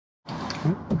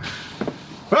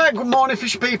Right, good morning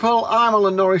fish people, I'm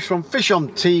Alan Norris from FishOn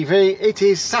TV. It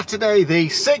is Saturday the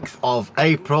 6th of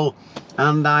April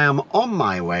and I am on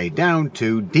my way down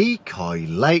to Decoy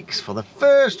Lakes for the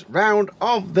first round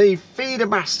of the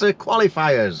Feedermaster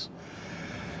qualifiers.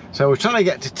 So we're trying to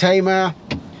get to Tamar.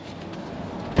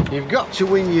 You've got to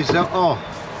win your zone. Oh,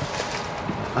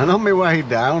 and on my way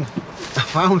down I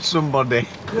found somebody.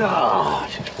 God,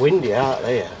 it's windy out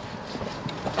there.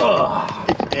 Oh,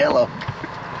 it's yellow.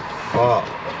 Oh.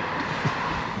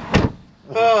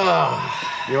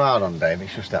 Oh. You are on, Dave.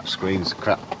 It's just that screen's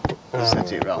crap.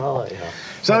 Set it wrong. Yeah.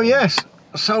 So yes,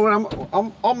 so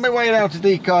I'm on my way down to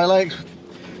Decoy Lakes,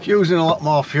 using a lot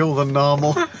more fuel than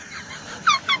normal.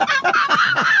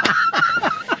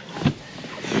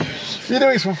 You're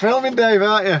doing some filming, Dave,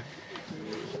 aren't you?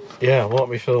 Yeah, I won't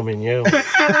be filming you.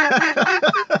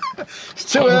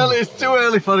 It's too early. It's too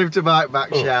early for him to bite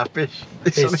back sharpish.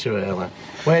 It's too early.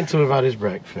 Wait until we've had his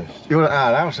breakfast. You were at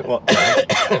our house at what time?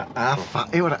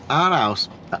 You were at our house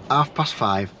at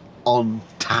 5:30 on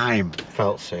time.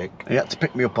 Felt sick. He had to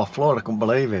pick me up off floor. I couldn't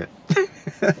believe it.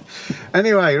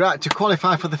 Anyway, right, to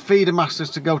qualify for the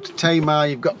Feedermasters to go to Tamar,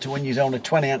 you've got to win your zone of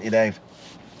 20, haven't you, Dave?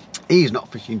 He's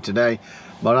not fishing today,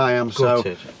 but I am.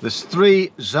 Gutted. So there's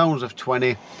 3 zones of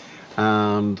 20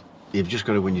 and you've just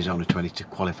got to win your zone of 20 to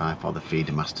qualify for the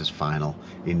Feedermasters final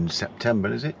in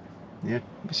September, is it? Yeah,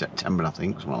 September I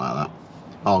think, something like that.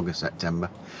 August, September.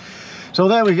 So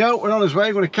there we go, we're on his way,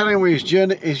 we're going to carry on with his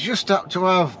journey. He's just had to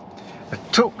have a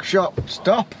tuck shop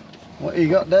stop. What you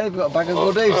got, Dave? Got a bag of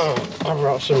goodies? I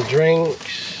brought some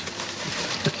drinks,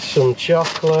 some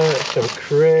chocolate, some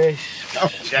crisps. Oh,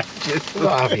 changes. You've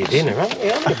got to have your dinner, haven't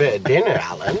you? Have a bit of dinner,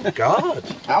 Alan. God.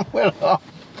 And we're off.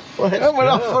 And we're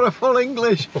off for a full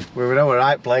English. We know the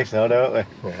right place though, don't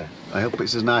we? Yeah. I hope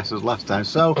it's as nice as last time.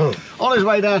 So, on his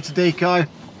way down to Decoy,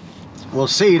 we'll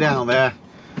see you down there.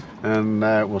 And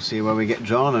we'll see where we get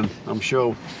drawn, and I'm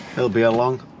sure he'll be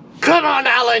along. Come on,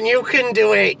 Alan, you can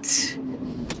do it.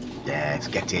 Yeah, let's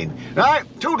get in. Right,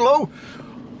 toodaloo.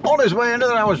 On his way,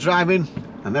 another hour's driving,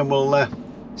 and then we'll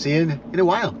see you in a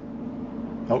while.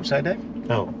 Outside, Dave?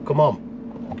 Oh, come on.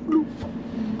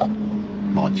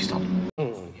 More just on.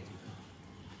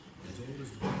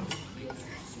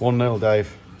 1-0,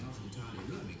 Dave.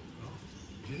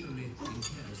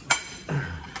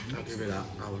 I'll give you that,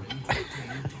 Alan.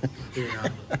 Yeah,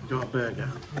 got a burger.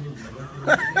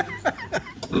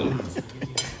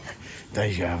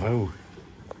 Deja vu.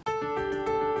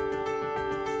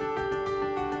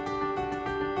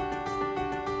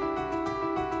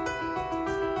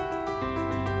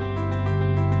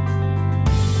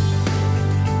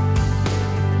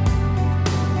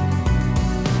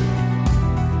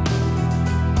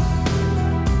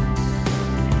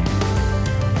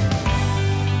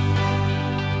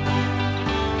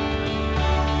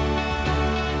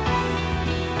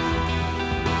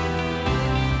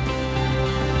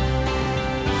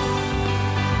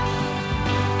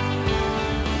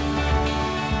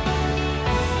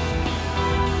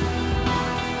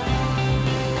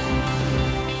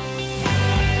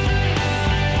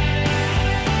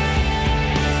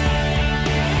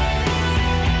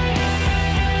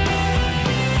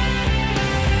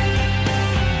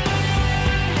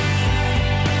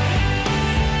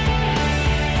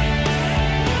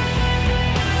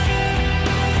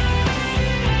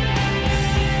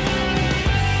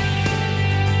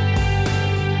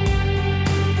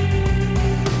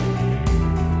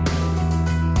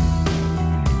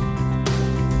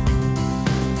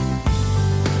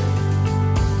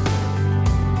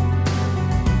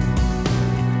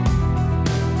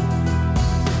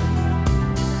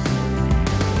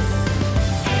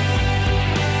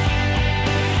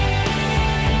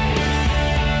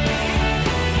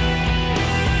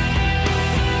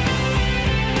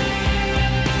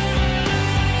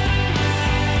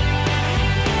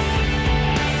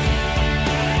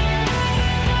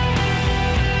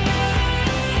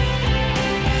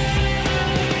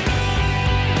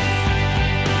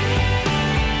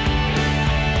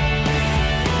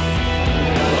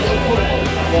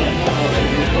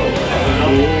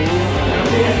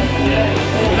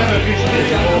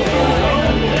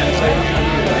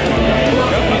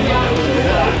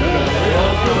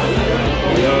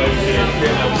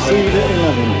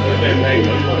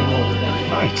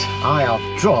 Right, I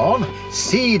have drawn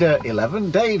Cedar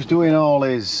 11. Dave's doing all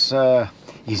his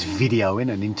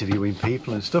videoing and interviewing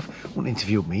people and stuff. Won't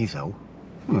interview me though.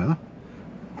 Well,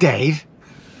 Dave.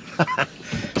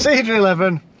 Cedar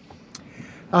 11.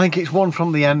 I think it's one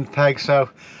from the end peg, so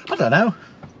I don't know.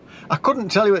 I couldn't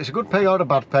tell you it's a good peg or a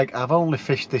bad peg. I've only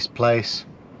fished this place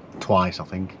twice, I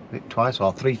think. Twice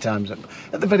or 3 times at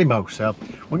the very most. So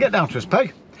we'll get down to his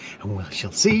peg and we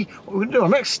shall see what we're going to do.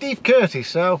 I'm next Steve Curtis,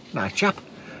 so nice chap.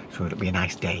 So it'll be a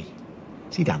nice day.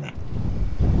 See you down there.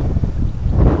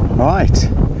 Right,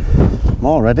 I'm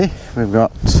all ready. We've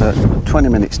got 20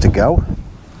 minutes to go.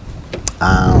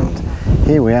 And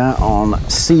here we are on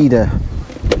Cedar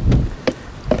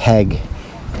peg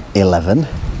 11.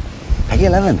 Peg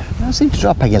 11. I seem to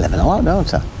draw peg 11 a lot,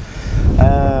 don't I?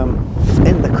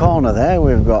 In the corner there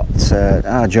we've got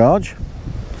our George,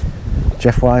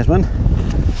 Jeff Wiseman.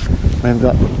 We've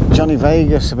got Johnny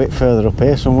Vegas a bit further up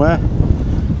here somewhere.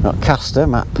 We've got Castor,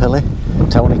 Matt Pilley,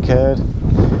 Tony Curd,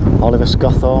 Oliver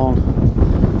Scotthorne,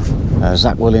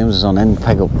 Zach Williams is on end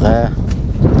peg up there.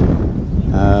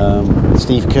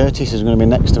 Steve Curtis is going to be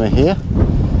next to me here.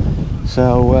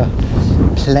 So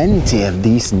plenty of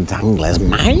decent anglers,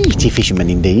 mighty fishermen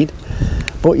indeed.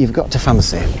 But you've got to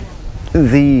fancy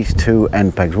these 2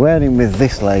 end pegs. We're in with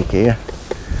this lake here.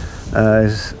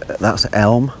 That's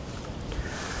Elm.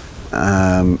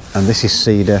 And this is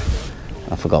Cedar.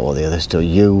 I forgot what the others do.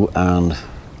 Yew and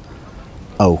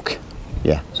Oak.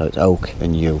 Yeah, so it's Oak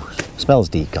and Yew. Spells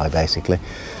Decoy basically.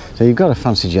 So you've got to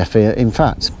fancy Jeff here. In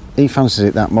fact, he fancies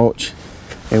it that much.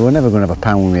 He was never going to have a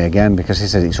pound with me again because he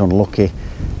said it's unlucky.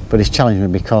 But he's challenged me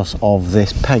because of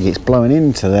this peg. It's blowing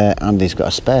into there and he's got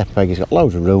a spare peg. He's got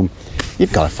loads of room.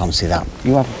 You've got to fancy that.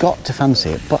 You have got to fancy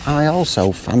it. But I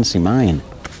also fancy mine.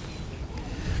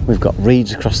 We've got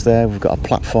reeds across there. We've got a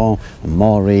platform and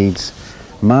more reeds.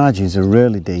 Margins are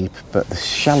really deep, but the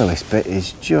shallowest bit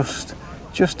is just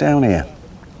down here.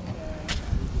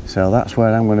 So that's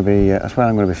where I'm going to be. That's where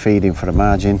I'm going to be feeding for a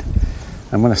margin.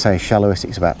 And when I say shallowest,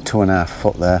 it's about 2.5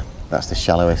 foot there. That's the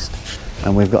shallowest.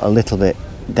 And we've got a little bit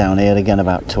down here again,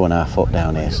 about 2.5 foot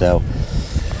down here. So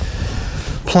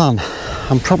plan.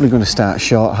 I'm probably going to start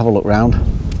short, have a look round,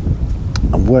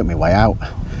 and work my way out.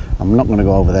 I'm not going to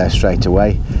go over there straight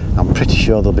away. I'm pretty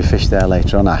sure there'll be fish there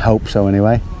later on. I hope so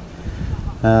anyway.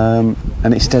 And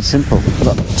it's dead simple. I've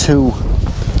got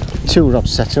two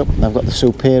rods set up. I've got the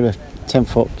Superior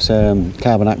 10-foot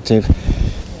carbon active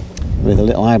with a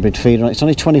little hybrid feeder on it. It's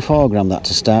only 24 gram that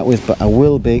to start with, but I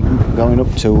will be going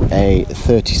up to a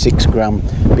 36 gram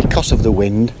because of the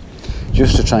wind,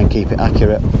 just to try and keep it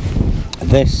accurate.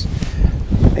 This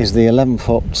is the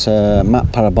 11-foot Matt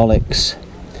Parabolics.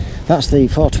 That's the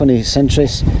 420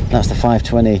 Centris, that's the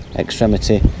 520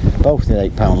 Extremity, both the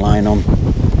 8-pound line on.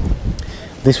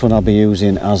 This one I'll be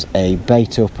using as a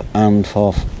bait up and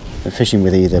for fishing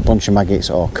with either a bunch of maggots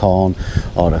or corn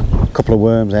or a couple of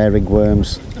worms, air rig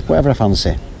worms, whatever I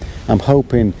fancy. I'm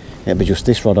hoping it'll be just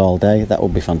this rod all day. That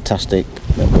would be fantastic,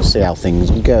 but we'll see how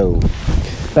things go.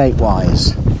 Bait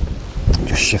wise,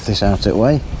 just shift this out of the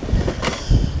way.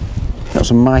 Got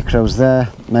some micros there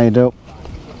made up.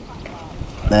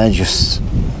 They're just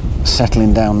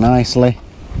settling down nicely.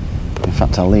 In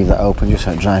fact, I'll leave that open just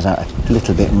so it dries out a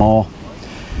little bit more.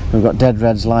 We've got dead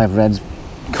reds, live reds,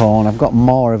 corn. I've got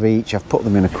more of each. I've put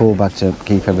them in a cool bag to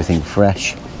keep everything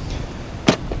fresh.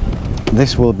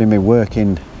 This will be my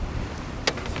working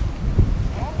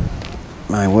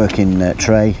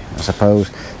tray, I suppose.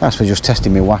 That's for just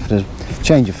testing my wafters,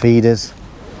 change of feeders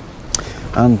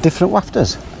and different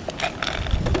wafters.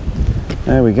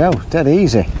 There we go, dead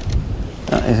easy.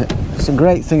 It's a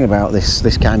great thing about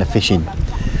this kind of fishing,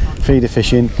 feeder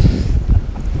fishing,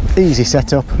 easy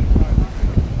setup.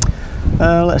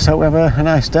 Let's hope we have a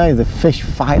nice day. The fish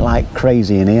fight like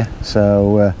crazy in here,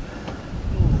 so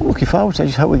I'm looking forward to it. I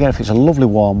just hope we get it's a lovely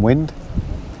warm wind.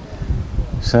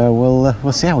 So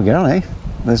we'll see how we get on, eh?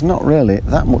 There's not really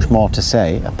that much more to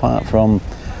say apart from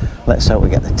let's hope we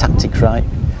get the tactics right,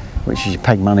 which is your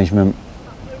peg management.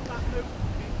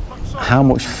 How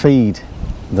much feed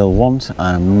they'll want,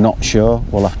 I'm not sure.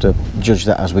 We'll have to judge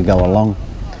that as we go along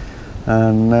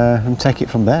and take it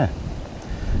from there.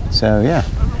 So yeah,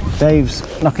 Dave's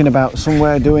knocking about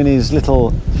somewhere doing his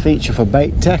little feature for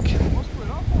bait tech.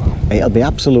 It'll be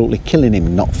absolutely killing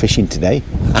him not fishing today.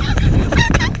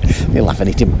 You're laughing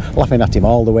at him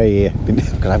all the way here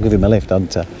because I've given him a lift,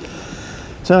 haven't I?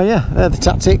 So yeah, they're the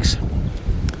tactics.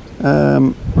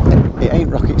 It ain't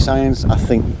rocket science. I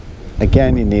think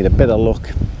again you need a bit of luck.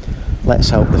 Let's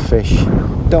hope the fish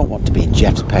don't want to be in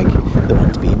Jeff's peg, they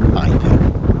want to be in my peg.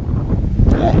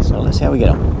 Yeah, so let's see how we get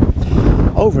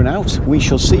on. Over and out. We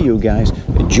shall see you guys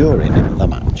during the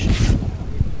match.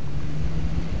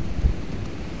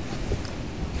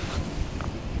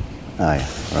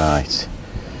 Right.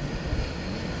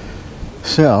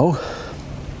 So,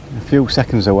 a few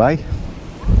seconds away.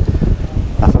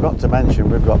 I forgot to mention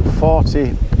we've got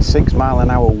 46 mile an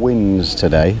hour winds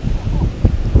today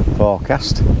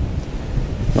forecast.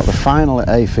 Got the final at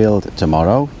Ayfield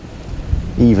tomorrow.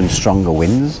 Even stronger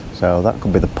winds, so that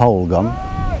could be the pole gone.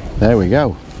 There we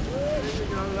go.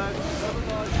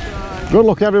 Good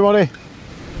luck, everybody.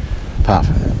 Apart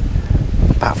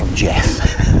from Jeff.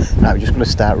 Right, we're just going to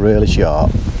start really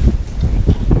short.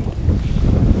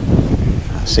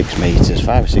 6 metres,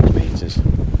 5 or 6 metres.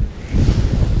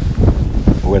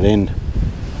 We're in.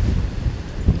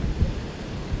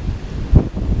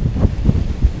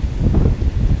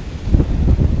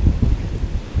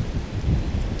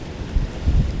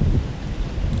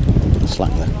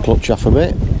 Slack the clutch off a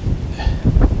bit.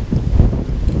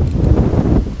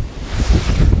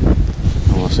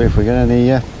 And we'll see if we get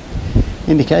any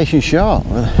indication short.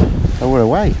 So we're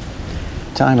away.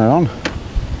 Timer on.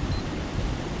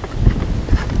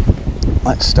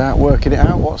 Let's start working it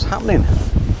out what's happening.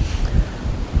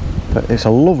 But it's a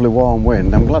lovely warm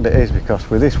wind. I'm glad it is, because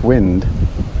with this wind,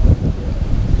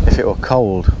 if it were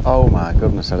cold, oh my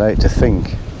goodness, I'd hate to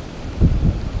think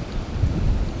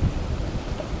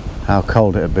how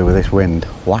cold it would be with this wind.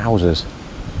 Wowzers.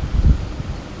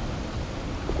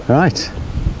 Right,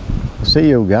 see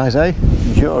you guys, eh?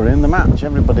 During the match,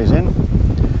 everybody's in.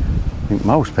 I think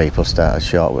most people started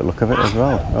short with the look of it as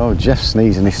well. Oh, Jeff's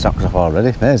sneezing his socks off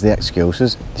already. There's the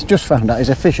excuses. He's just found out he's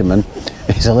a fisherman.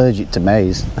 He's allergic to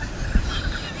maize.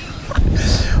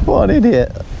 What an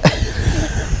idiot.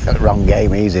 Wrong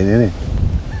game he's in, isn't he?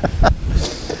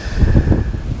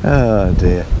 Oh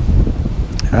dear.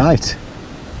 Right.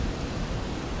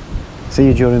 See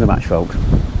you during the match, folks.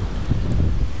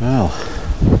 Well,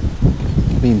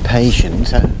 being patient.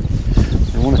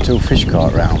 There's 1 or 2 fish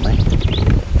caught around me.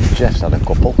 Jeff's had a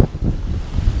couple.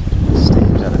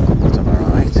 Steve's had a couple to my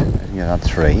right. I've had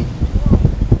 3.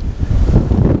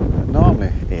 But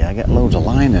normally here I get loads of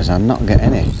liners and not get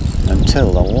any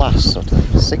until the last sort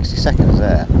of 60 seconds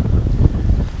there.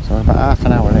 So about half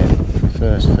an hour in, the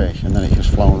first fish, and then it's just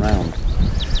flown round.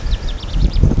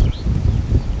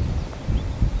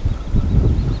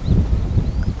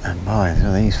 And boy,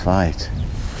 do these fight.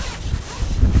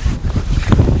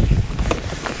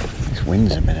 This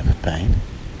wind's a bit of a pain.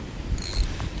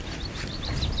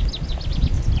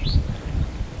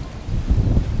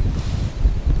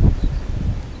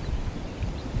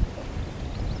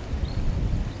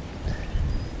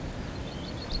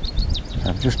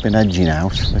 I've just been edging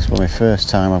out. This was my first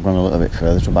time I've gone a little bit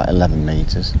further, to about 11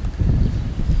 metres.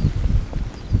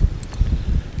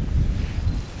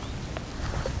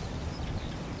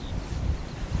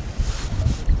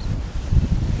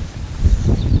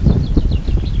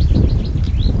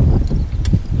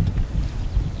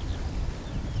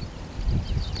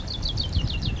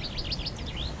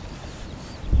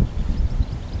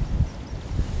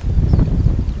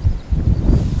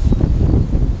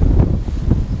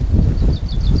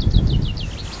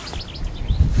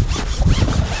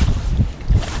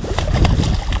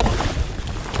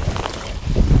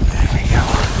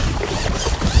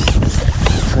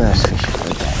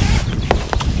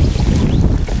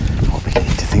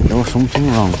 Something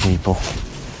wrong, people.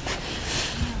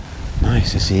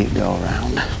 Nice to see it go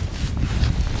around.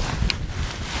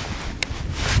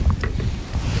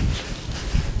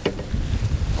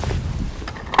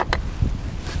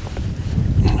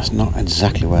 That's not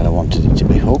exactly where I wanted it to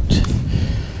be hooked.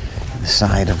 The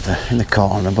side of in the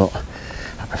corner, but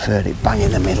I preferred it bang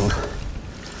in the middle.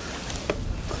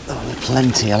 But there were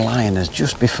plenty of liners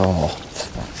just before,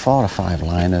 4 or 5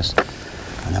 liners,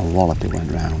 and then wallopy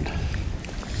went round.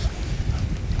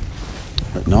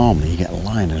 But normally you get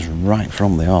liners right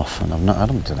from the off, and I've not had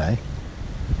them today.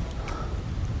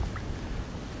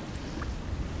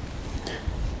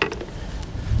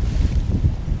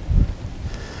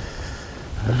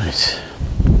 Right,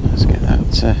 let's get that.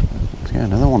 Let's get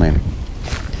another one in.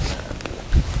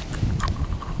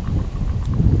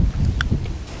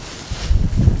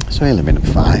 So he'll have been at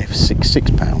 5,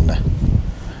 6 pounder.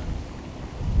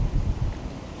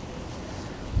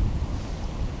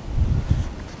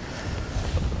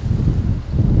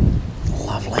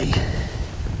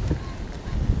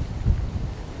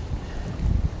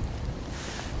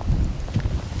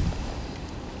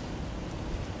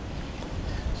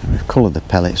 Coloured the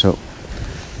pellets up,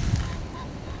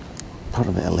 put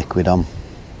a bit of liquid on,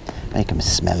 make them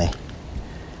smelly.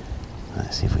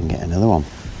 Let's see if we can get another one.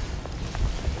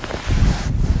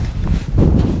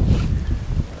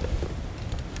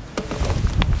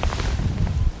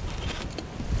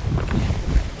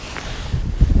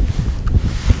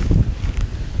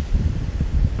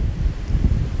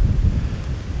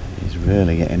 He's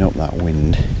really getting up that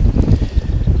wind,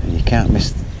 and you can't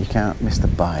miss the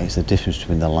bites. The difference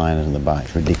between the liners and the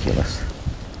bites, ridiculous.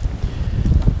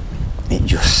 It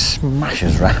just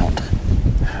smashes round.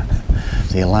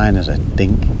 The liners are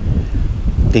dink,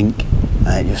 dink,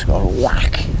 and it just got a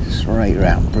whack straight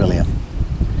round. Brilliant.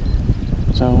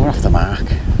 So we're off the mark.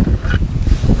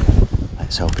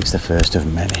 Let's hope it's the first of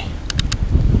many.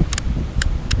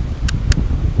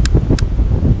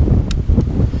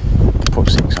 Put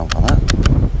 6 on for that.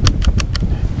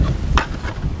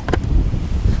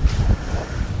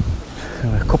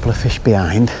 There are a couple of fish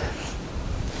behind,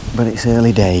 but it's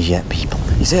early days yet, people.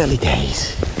 It's early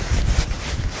days.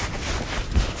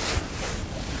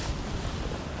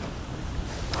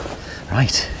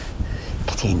 Right,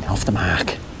 get in, off the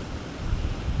mark.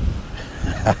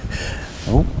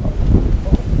 Oh,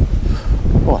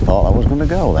 I thought that was going to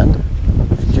go then.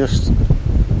 It just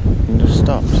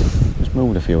stopped. Just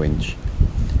moved a few inches.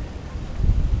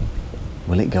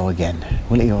 Will it go again?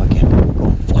 Will it go again? Go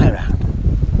on, fly around.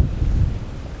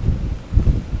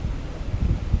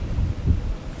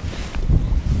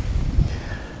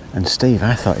 And Steve,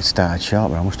 I thought it started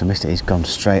short, but I must have missed it. He's gone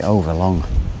straight over long.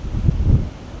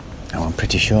 Now I'm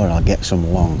pretty sure I'll get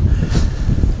some long,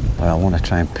 but I want to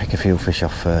try and pick a few fish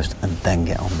off first and then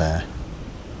get on there.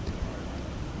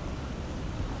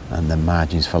 And the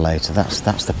margins for later. That's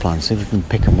the plan. See if we can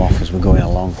pick them off as we're going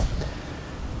along.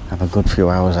 Have a good few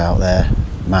hours out there.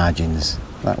 Margins.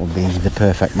 That would be the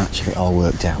perfect match if it all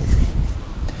worked out.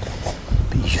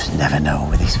 But you just never know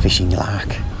with this fishing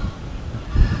lark.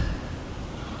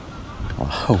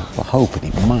 We're hoping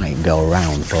it might go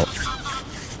around, but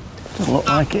doesn't look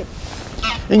like it.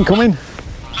 Incoming.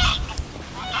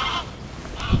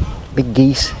 Big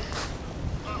geese.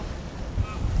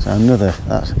 So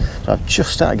I've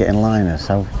just started getting liners.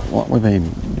 So what we've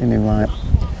been in like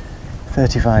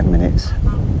 35 minutes.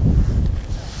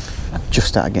 I've just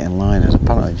started getting liners.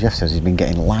 Apparently Jeff says he's been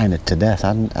getting linered to death.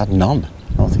 I had none.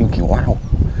 I was thinking, wow,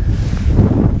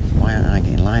 why aren't I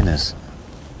getting liners?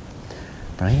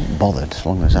 But I ain't bothered as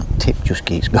long as that tip just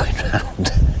keeps going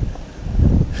round.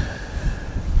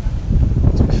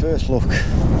 It's my first look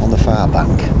on the far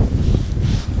bank.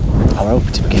 I hope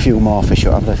to pick a few more fish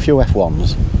up. I've had a few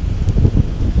F1s,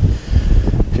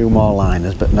 a few more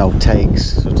liners, but no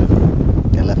takes, sort of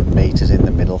 11 metres in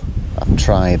the middle. I've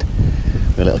tried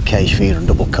with a little cage feeder and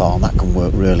double corn, that can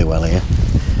work really well here.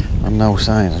 And no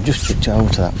signs. I just tipped it over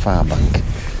to that far bank,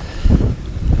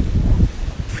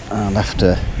 and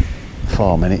after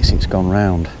 4 minutes it's gone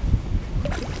round.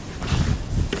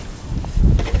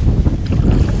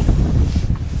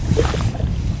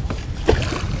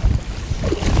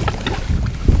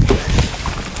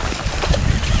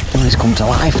 He's come to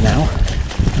life now.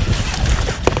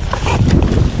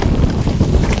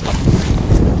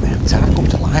 That's how I've come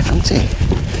to life, hasn't he?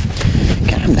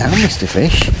 Calm down, Mr.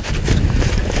 Fish.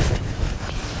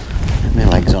 Get my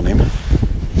legs on him.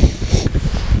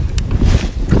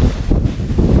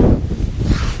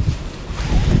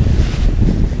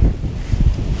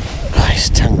 He's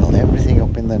tangled everything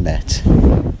up in the net.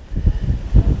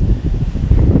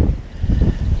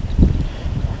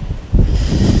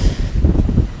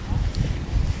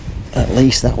 At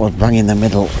least that was bang in the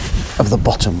middle of the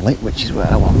bottom lip, which is where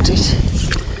I want it.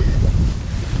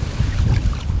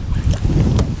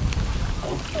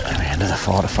 Another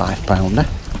 4 to 5 pounder.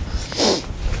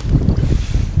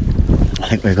 I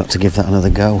think we've got to give that another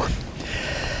go.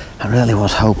 I really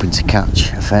was hoping to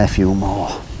catch a fair few more.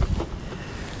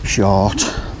 Short.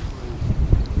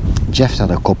 Jeff's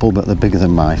had a couple, but they're bigger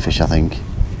than my fish, I think.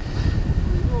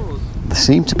 They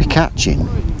seem to be catching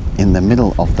in the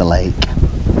middle of the lake.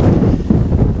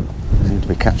 Seem to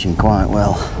be catching quite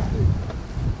well.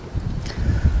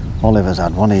 Oliver's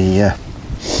had one, he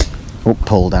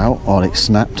pulled out, or it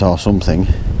snapped or something.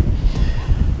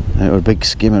 And it was a big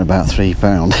skimmer, about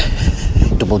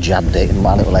 £3. Double jabbed it, and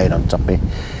while it was laid on top,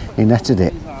 he netted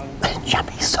it.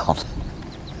 Jammy sod.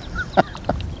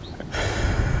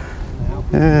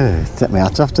 Take me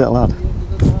hat off to it, lad.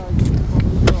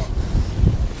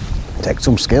 Take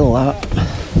some skill, that.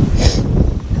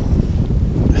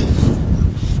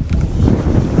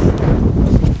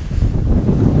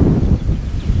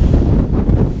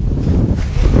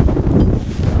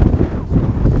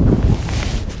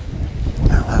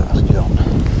 Now that's John.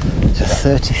 It's a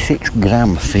 36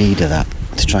 gram feeder, that,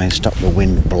 to try and stop the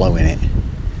wind blowing it.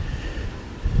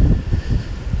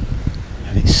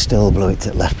 Still blew it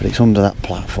to the left, but it's under that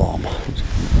platform.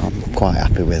 I'm quite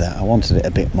happy with that. I wanted it a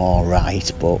bit more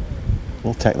right, but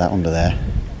we'll take that under there.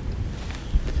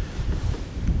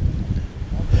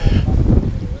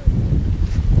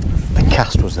 The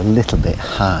cast was a little bit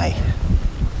high,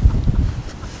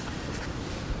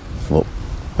 but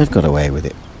we've got away with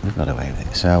it. We've got away with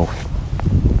it. So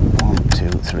 1, 2,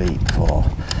 3, 4,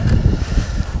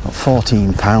 about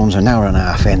 £14, an hour and a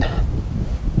half in.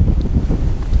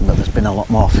 there's been a lot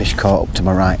more fish caught up to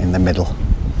my right in the middle.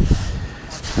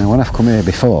 Now when I've come here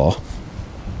before,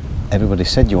 everybody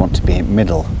said you want to be in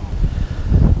middle,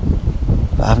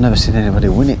 but I've never seen anybody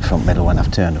win it from middle when I've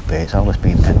turned up here. It's always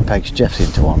been 10 pegs. Jeff's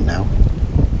into one now,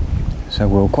 so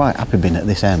we're quite happy being at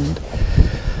this end,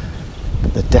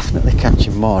 but they're definitely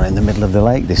catching more in the middle of the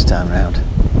lake this time round.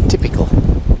 Typical.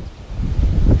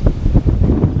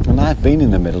 And I've been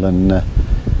in the middle, and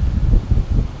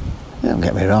don't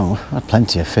get me wrong, I've had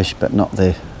plenty of fish, but not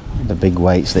the big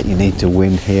weights that you need to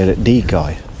win here at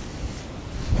Decoy.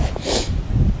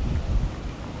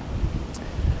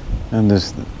 And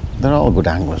they're all good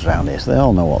anglers around here, so they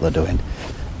all know what they're doing.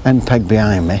 End peg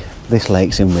behind me, this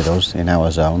lake's in with us in our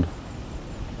zone.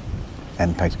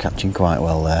 End peg's catching quite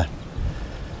well there.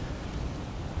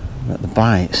 But the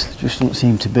bites just don't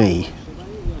seem to be,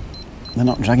 they're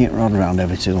not dragging rod around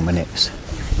every 2 minutes.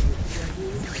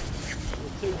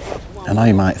 I know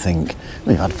you might think,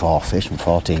 we've had 4 fish and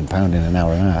 £14 in an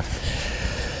hour and a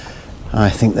half. I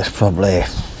think there's probably,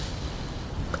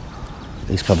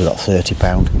 he's probably got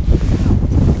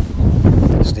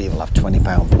 £30. Steve will have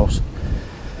 £20 plus.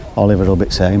 Oliver will be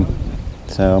the same.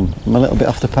 So I'm a little bit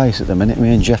off the pace at the minute.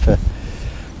 Me and Jeff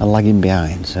are lagging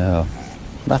behind. So,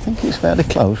 but I think it's fairly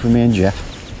close with me and Jeff.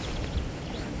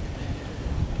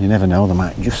 You never know, they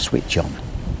might just switch on.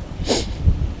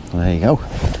 So there you go.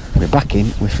 We're back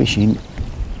in, we're fishing.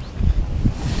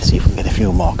 Let's see if we can get a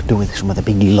few more. Could do with some of the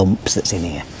big lumps that's in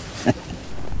here.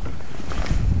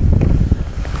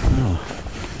 Oh,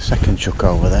 second chuck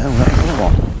over there. Another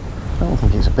one. I don't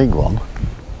think it's a big one.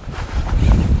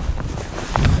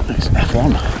 It's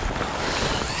F1.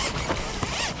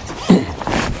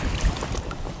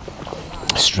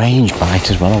 Strange bite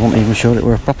as well. I wasn't even sure it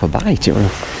were a proper bite. It was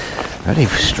a very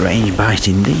strange bite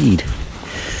indeed.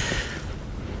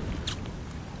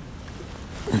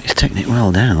 It's taking it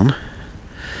well down.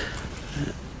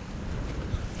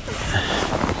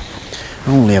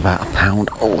 Only about £1.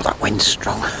 Oh, that wind's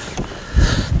strong.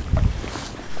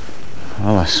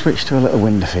 Well, I switched to a little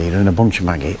winder feeder and a bunch of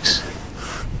maggots,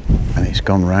 and it's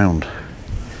gone round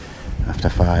after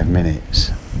 5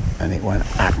 minutes, and it went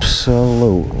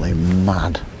absolutely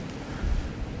mad.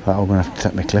 Thought I was going to have to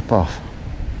take my clip off.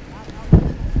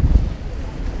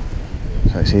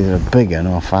 So it's either a big one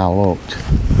or foul hooked.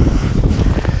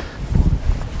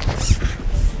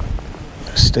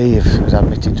 Steve has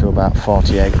admitted to about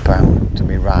 £48 to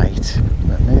be right,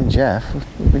 but me and Jeff,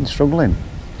 we've been struggling.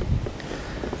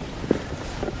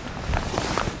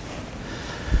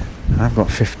 I've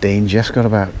got 15, Jeff's got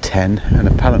about 10, and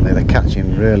apparently they're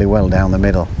catching really well down the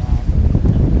middle.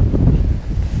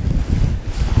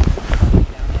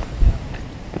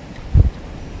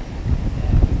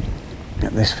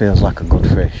 This feels like a good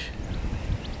fish.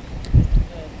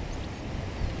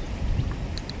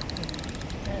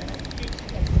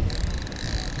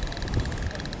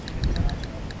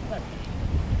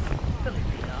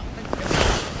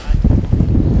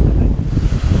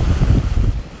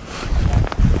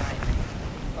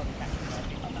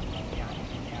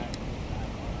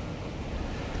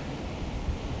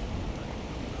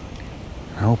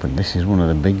 I'm hoping this is one of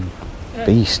the big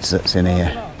beasts that's in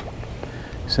here.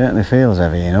 Certainly feels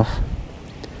heavy enough.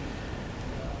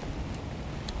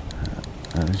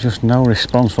 There's just no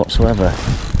response whatsoever.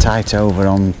 Tight over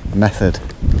on method.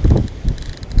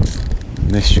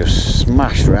 And this just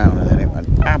smashed around and then it went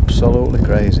absolutely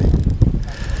crazy.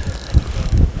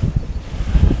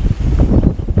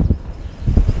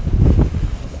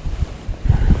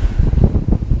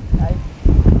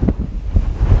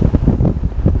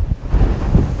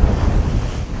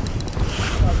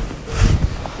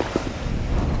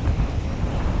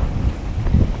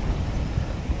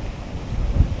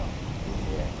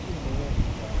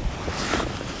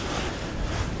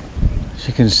 As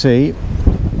you can see,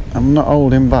 I'm not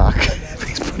holding back.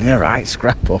 He's putting a right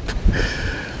scrap up.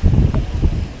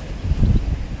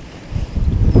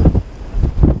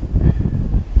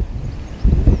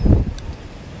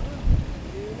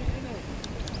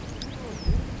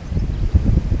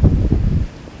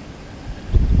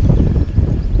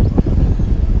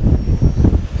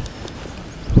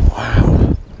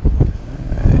 Wow.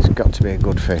 It's got to be a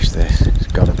good fish, this. It's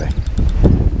got to be.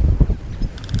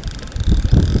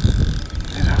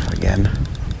 Again.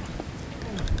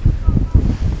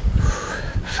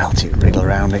 Felt it wriggle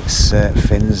around its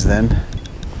fins then.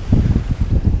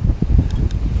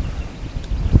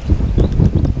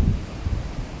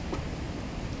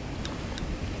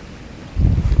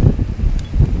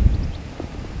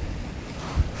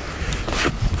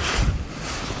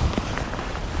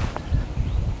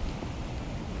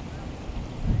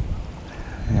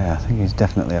 Yeah, I think he's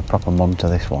definitely a proper mum to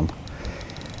this one.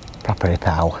 proper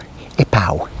hippow.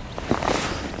 Hippow.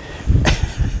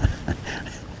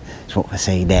 That's what they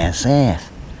say down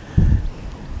south.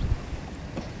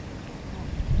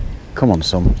 Come on,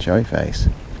 son, show your face.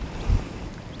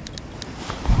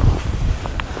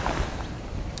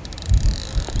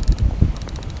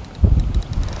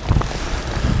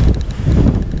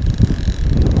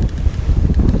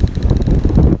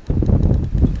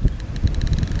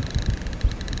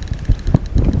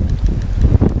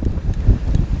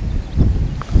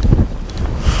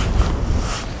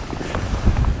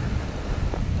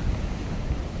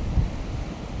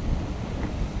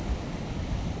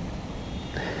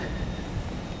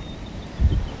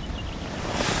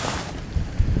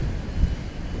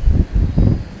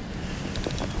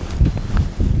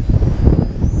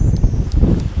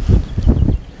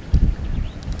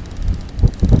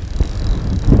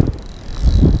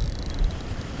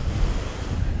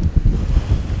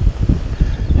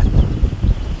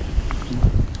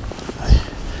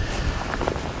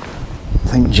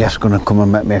 I think Jeff's going to come and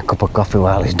make me a cup of coffee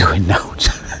while he's doing notes.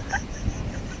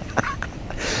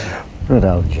 Good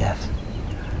old Jeff.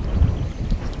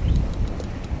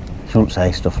 Shouldn't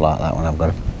say stuff like that when I've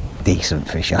got a decent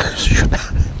fish on, should I?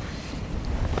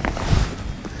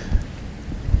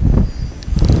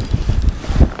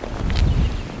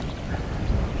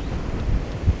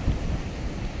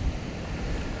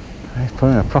 He's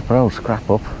putting a proper old scrap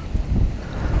up.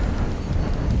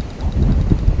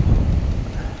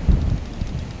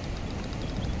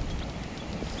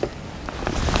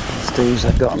 Steve's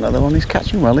got another one. He's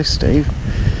catching well, is Steve.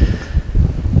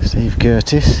 Steve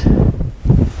Curtis.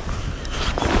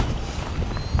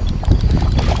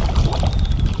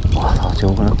 Oh, I thought you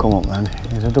were going to come up then.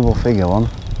 Here's a double figure one.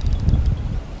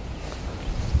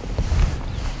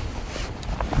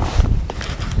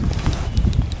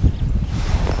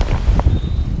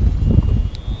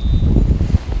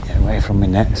 Get away from my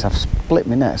nets. I've split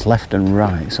my nets left and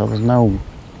right, so there's no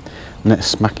net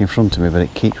smack in front of me, but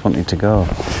it keeps wanting to go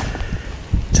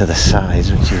to the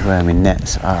sides, which is where my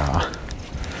nets are.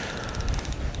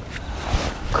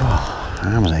 God,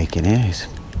 my arm's aching here.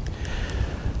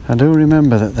 I do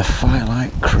remember that they fight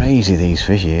like crazy, these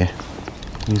fish here,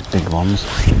 these big ones.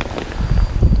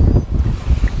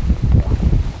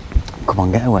 Come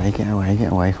on, get away, get away,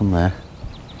 get away from there.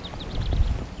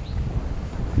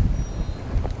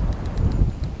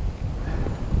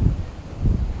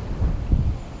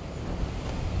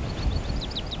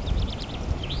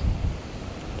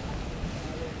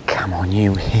 Come on,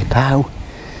 you hippo.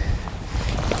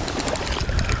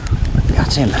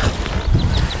 Got him.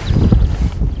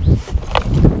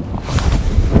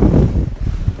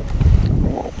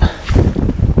 Whoa.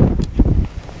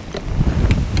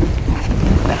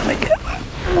 Now we get that.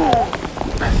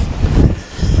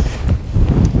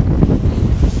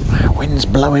 Whoa. Wind's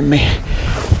blowing me.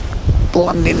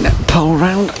 Landing that pole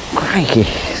round. Crikey.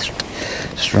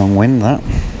 Strong wind, that.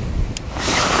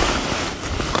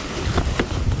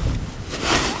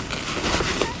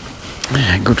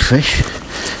 Yeah, good fish.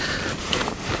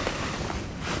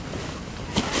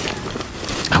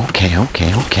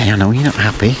 Okay, I know you're not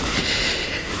happy.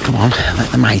 Come on,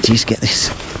 let the mighties get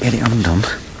it undone.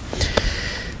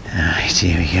 Right,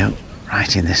 here we go.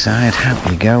 Right in the side, out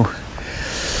we go.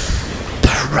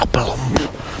 Proper lump.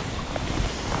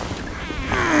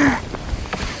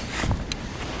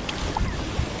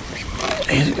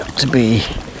 He's got to be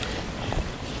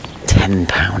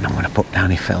 £10 I'm going to put down.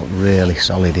 He felt really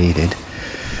solid, he did.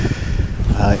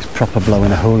 It's proper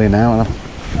blowing a hoolie now, and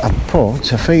I've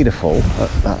put a feeder full at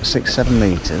about 6-7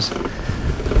 metres,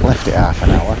 left it half an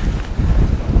hour,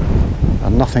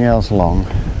 and nothing else long.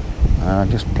 I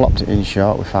just plopped it in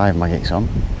short with 5 maggots on,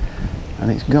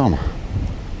 and it's gone.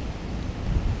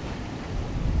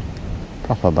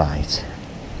 Proper bite.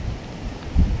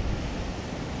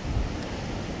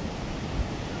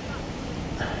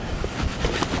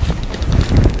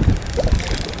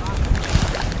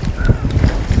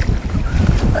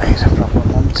 There's a proper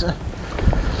monster.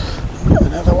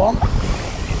 Another one.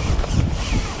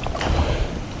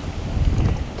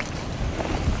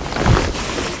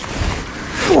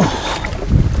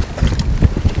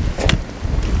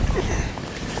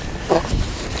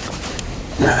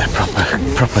 Another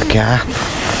proper carp.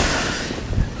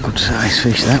 Good size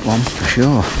fish, that one for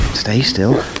sure. Stay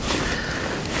still.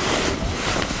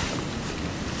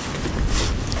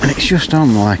 And it's just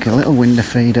on like a little window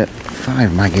feed at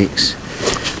 5 maggots,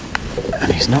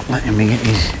 and he's not letting me get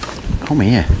his. Come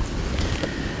here.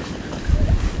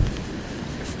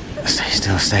 Stay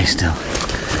still, stay still.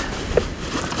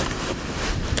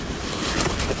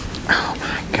 Oh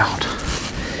my God.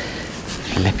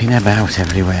 Flipping about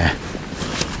everywhere.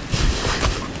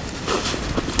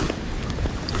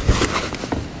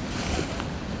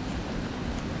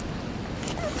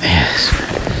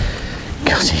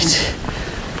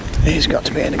 It's got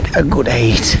to be a good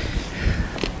 8.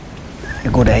 A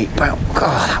good 8 pound.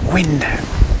 God, that wind.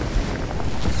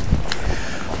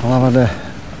 Well, I've had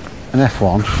an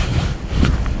F1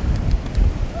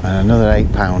 and another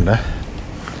 8 pounder.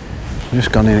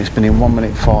 Just gone in, it's been in 1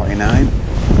 minute 49. I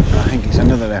think it's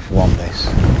another F1 this.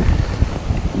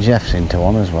 Jeff's into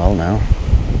one as well now.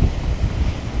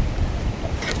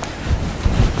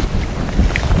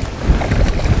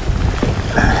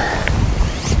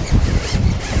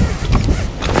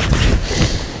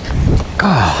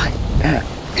 God,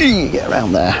 get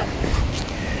around there.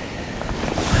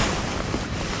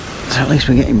 So at least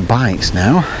we're getting bites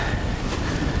now.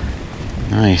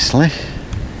 Nicely.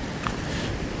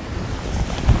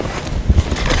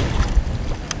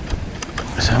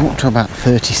 So I'm up to about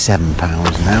 37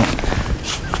 pounds now.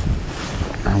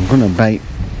 I'm gonna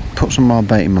put some more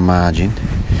bait in my margin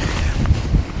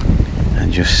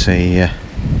and just see,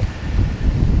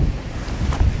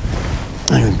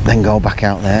 and then go back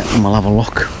out there and we'll have a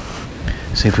look,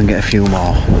 see if we can get a few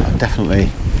more. I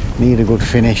definitely need a good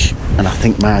finish, and I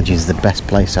think margin's the best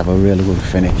place to have a really good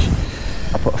finish.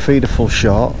 I put a feeder full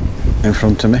short in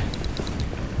front of me.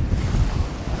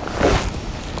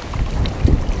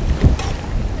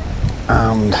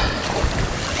 And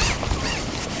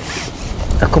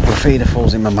a couple of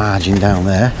feederfuls in my margin down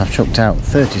there. I've chucked out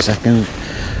 30 seconds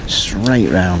straight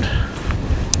round.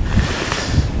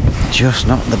 Just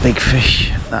not the big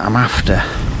fish that I'm after.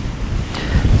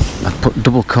 I put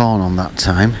double corn on that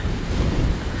time,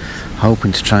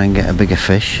 hoping to try and get a bigger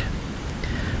fish.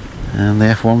 And the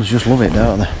F1s just love it,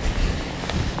 don't they?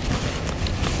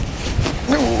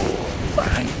 Oh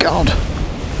my God.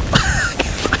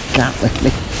 I can't lift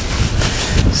me.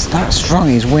 It's that strong,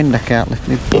 his wind, I can't lift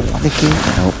me bloody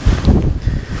keeper up.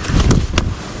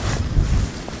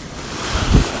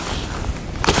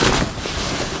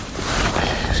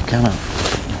 Just cannot.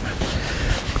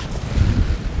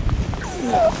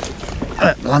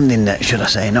 Landing net, should I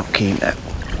say, not key net.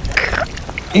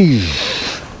 You've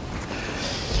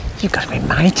got to be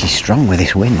mighty strong with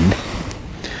this wind.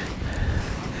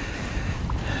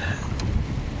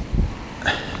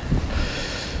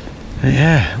 But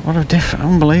yeah, what a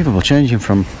unbelievable changing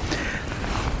from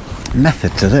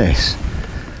method to this.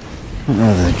 I don't know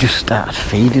whether they've just started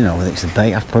feeding or whether it's the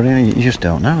bait I've put in. You just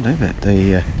don't know, do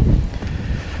you?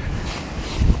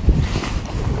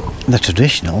 The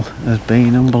traditional has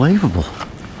been unbelievable.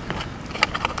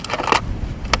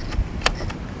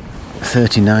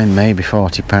 39, maybe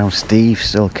 40 pounds. Steve's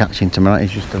still catching tonight.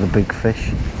 He's just had a big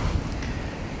fish.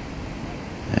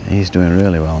 He's doing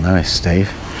really well now, is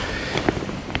Steve.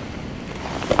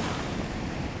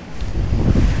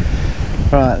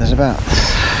 Right, there's about,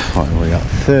 what have we got,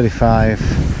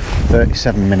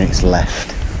 37 minutes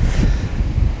left.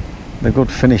 The good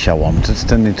finish I wanted has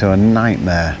turned into a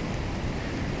nightmare.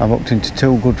 I've hooked into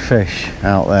 2 good fish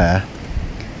out there,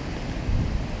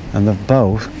 and they've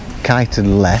both kited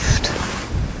left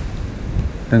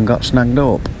and got snagged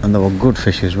up, and they were good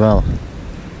fish as well.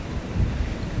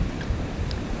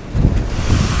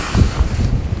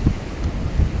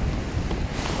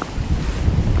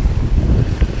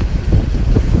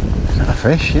 Is that a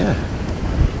fish? Yeah.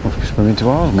 Must be swimming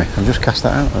towards me. I've just cast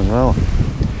that out as well.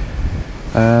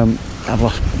 I've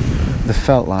lost, they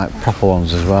felt like proper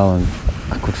ones as well, and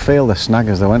I could feel the snag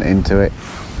as they went into it.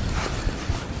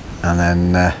 And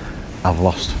then I've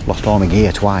lost all my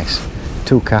gear twice.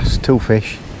 2 casts, 2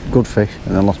 fish, good fish,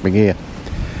 and then lost my gear.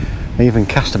 I even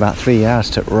cast about 3 yards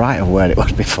to the right of where it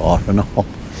was before and all.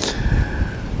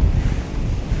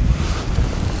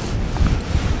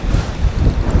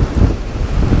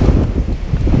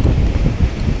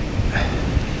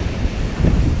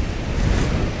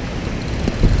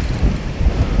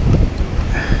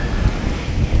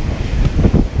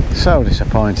 So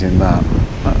disappointing that.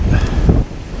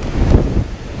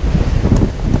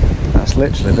 That's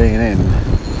literally been in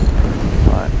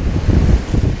like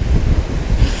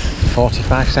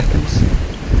 45 seconds.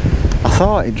 I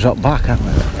thought it dropped back.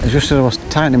 Just as I was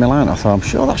tightening my line, I thought, I'm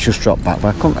sure that's just dropped back,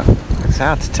 but I couldn't. It's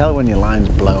hard to tell when your line's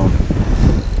blown.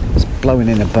 It's blowing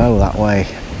in a bow that way.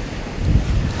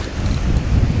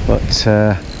 But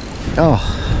oh,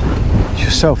 it's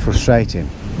just so frustrating.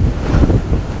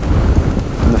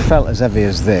 And they felt as heavy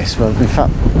as this. Well, in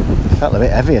fact, they felt a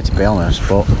bit heavier, to be honest,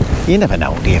 but you never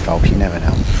know, dear folks, you never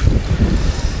know.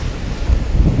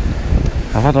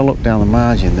 I've had a look down the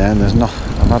margin there, and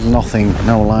I've had nothing,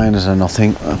 no liners or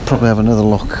nothing. I'll probably have another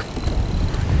look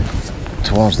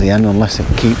towards the end, unless it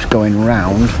keeps going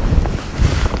round.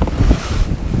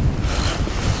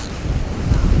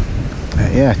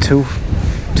 Yeah, two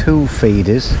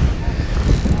feeders,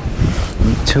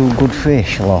 and 2 good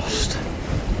fish lost.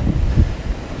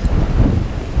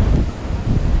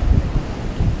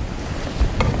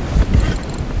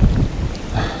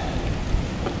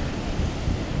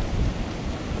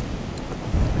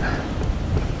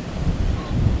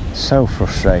 So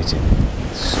frustrating.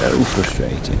 So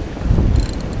frustrating.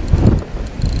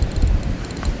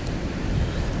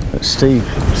 But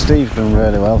Steve's done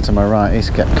really well to my right. He's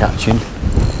kept catching.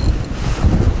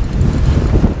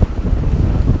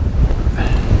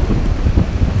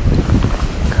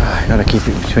 God, you gotta keep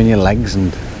it between your legs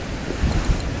and.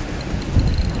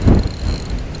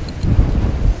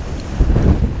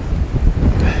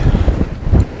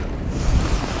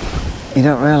 You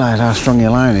don't realise how strong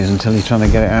your line is until you're trying to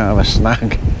get it out of a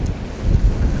snag.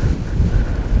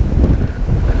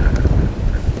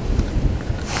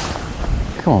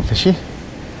 Come on, fishy.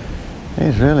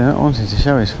 He's really not wanting to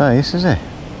show his face, is he?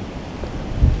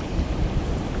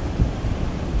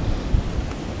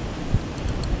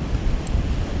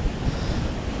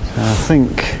 So I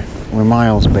think we're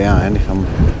miles behind, if I'm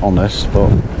honest, but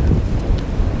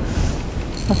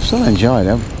I've still enjoyed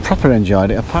it. I've proper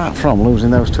enjoyed it. Apart from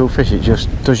losing those 2 fish, it just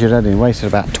does your head in. Wasted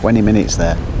about 20 minutes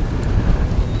there.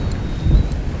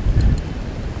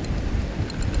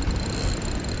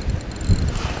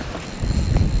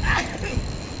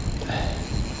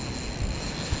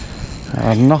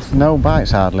 I've had no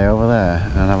bites hardly over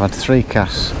there, and I've had 3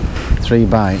 casts, 3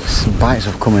 bites. Bites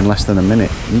have come in less than a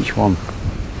minute each one.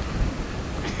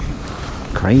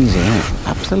 Crazy, isn't it?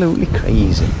 Absolutely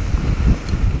crazy.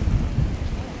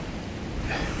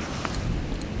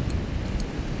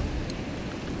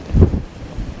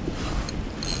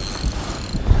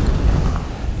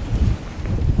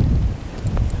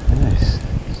 Yes,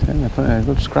 certainly putting a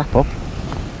good scrap up.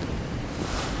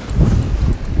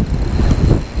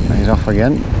 He's off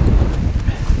again.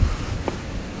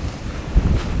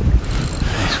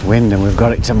 This wind, and we've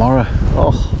got it tomorrow.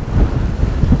 Oh,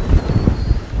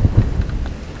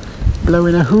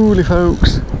 blowing a hoolie,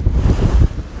 folks.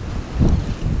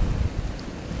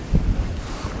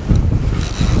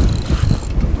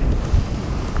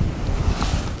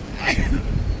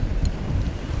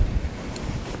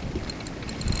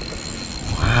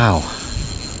 Wow,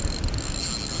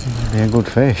 that'd be a good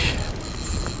fish.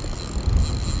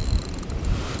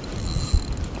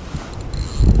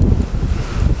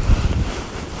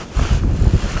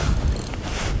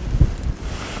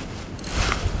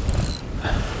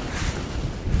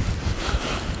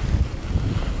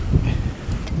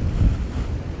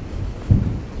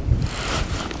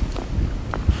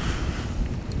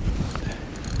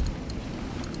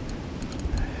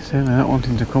 Certainly not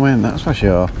wanting to come in, that's for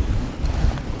sure.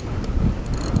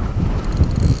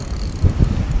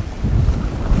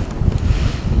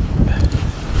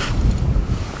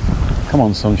 Come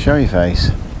on, son, show your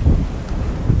face.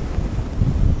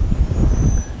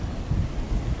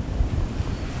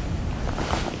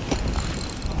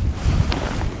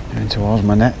 Going towards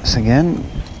my nets again.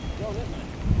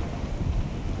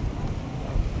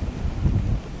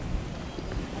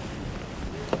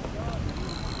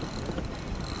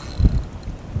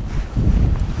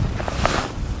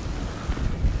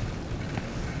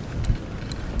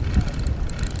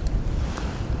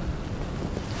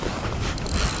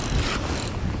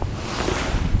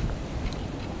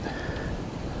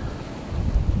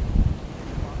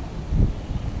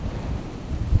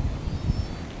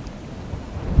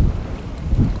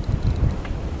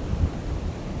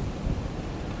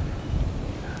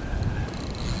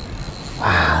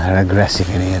 They're aggressive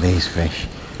in here, these fish.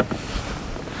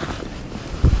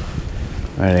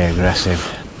 Very aggressive.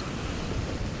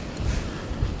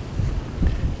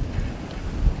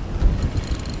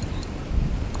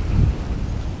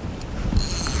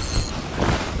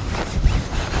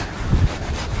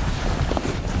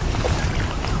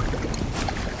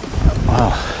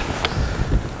 Well,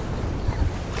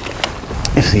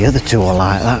 if the other 2 are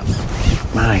like that,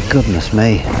 my goodness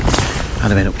me,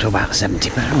 I'd have been up to about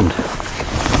 £70.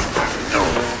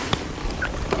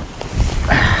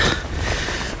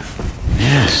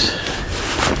 Yes,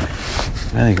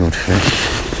 very good fish.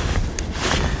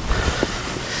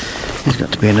 There's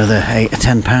got to be another 8 or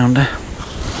 10 pounder.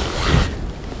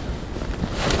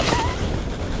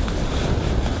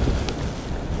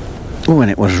 Oh,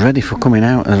 and it was ready for coming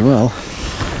out as well.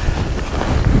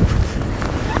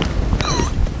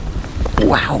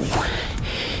 Wow,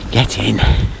 get in.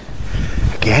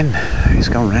 Again, it's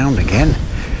gone round again.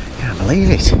 Can't believe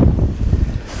it.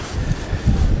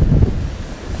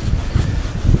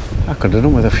 I could have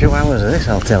done with a few hours of this,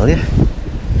 I'll tell you.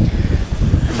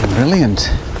 Brilliant.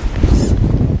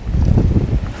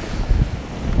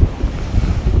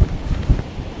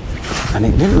 And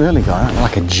it didn't really go out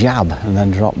like a jab and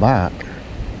then drop back.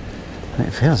 And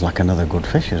it feels like another good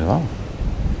fish as well.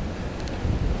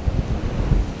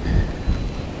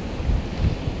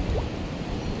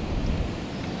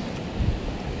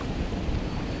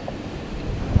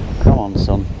 on,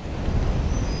 son.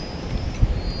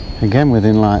 Again,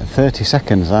 within like 30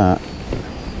 seconds, that.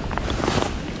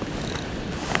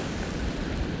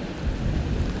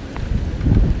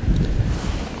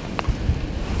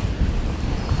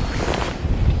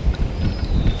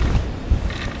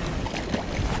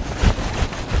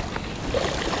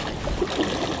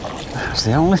 That's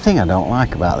the only thing I don't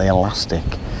like about the elastic.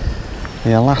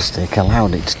 The elastic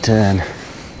allowed it to turn.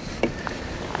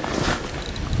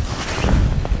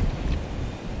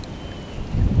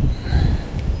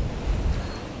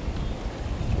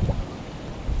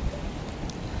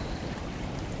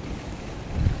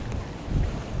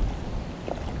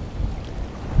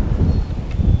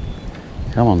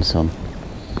 Come on, son.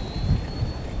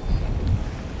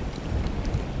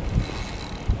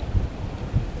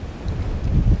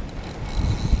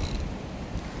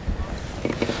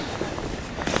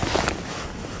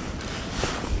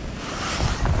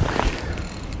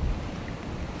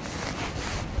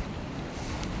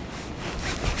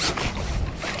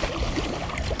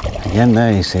 Again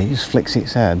there, you see, it just flicks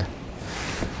its head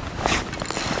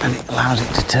and it allows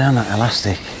it to turn that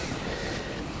elastic.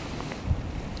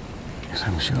 So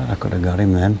I'm sure I could have got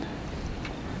him then.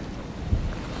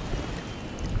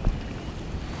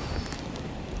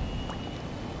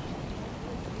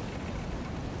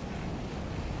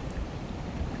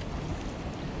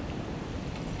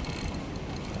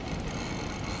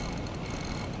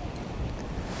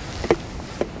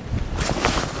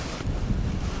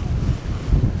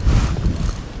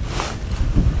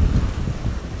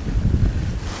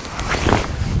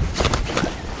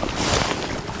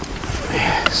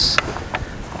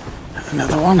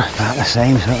 Another one, about the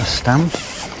same sort of stamp.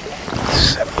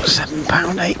 £7,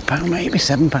 £8 maybe,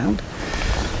 £7.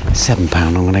 £7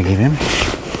 I'm going to give him.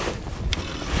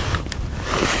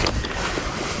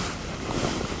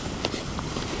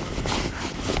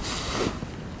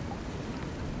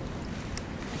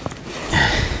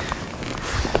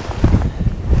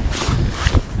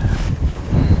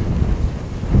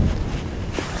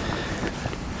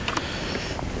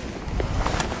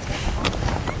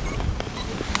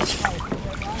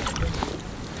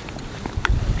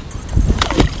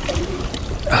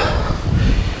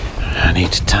 I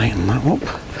need to tighten that up.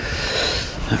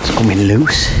 That's coming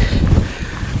loose.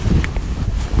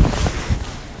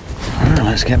 Well,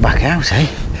 let's get back out, eh?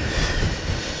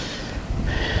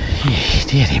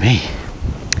 Dearie me.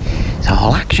 It's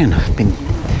all action. I've been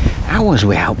hours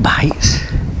without bites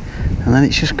and then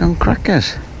it's just gone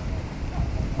crackers.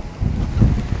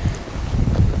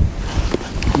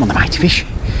 Come on, the mighty fish.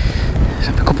 Let's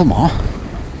have a couple more.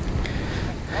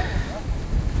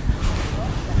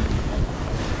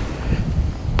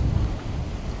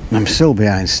 I'm still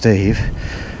behind Steve.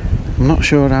 I'm not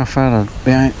sure how far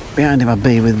behind him I'd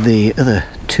be with the other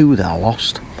two that I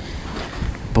lost.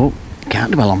 But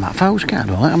can't dwell on that, folks, can't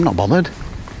dwell on it. I'm not bothered.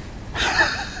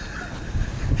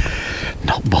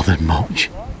 Not bothered much.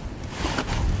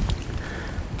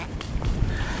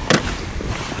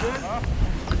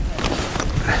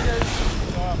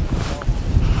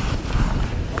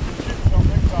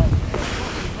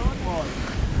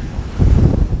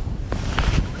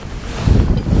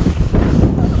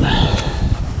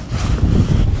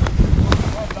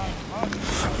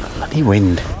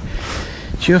 Wind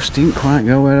just didn't quite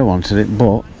go where I wanted it,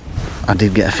 but I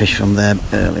did get a fish from there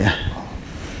earlier.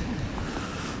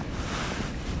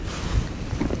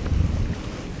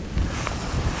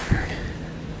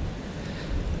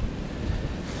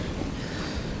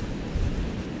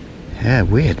 Yeah,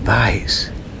 weird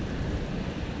bites.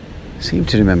 I seem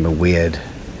to remember weird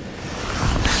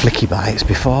flicky bites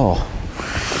before.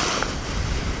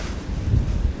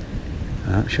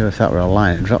 I'm not sure if that were a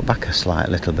line. It dropped back a slight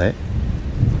little bit.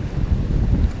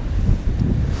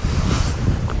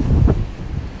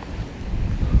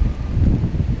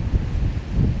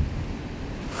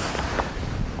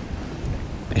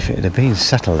 If it had been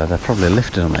settled, I'd have probably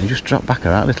lifted on it. It just dropped back a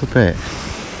right little bit.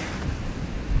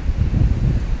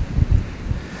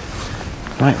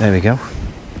 Right, there we go.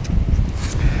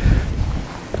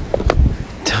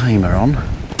 Timer on.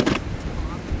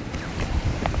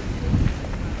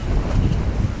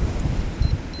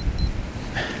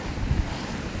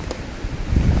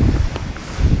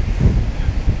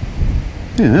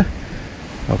 Yeah,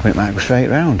 hoping it might go straight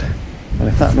round. Well,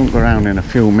 if that don't go round in a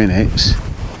few minutes,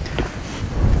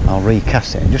 I'll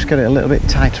recast it and just get it a little bit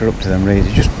tighter up to them reeds.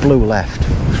 It just blew left.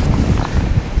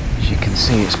 As you can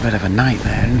see, it's a bit of a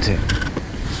nightmare, isn't it?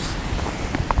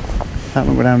 If that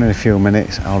don't go round in a few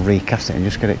minutes, I'll recast it and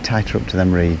just get it tighter up to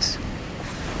them reeds.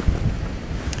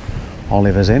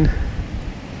 Oliver's in.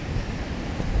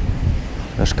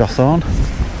 The Scothorn.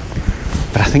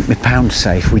 But I think my pound's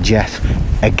safe with Jeff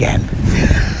again.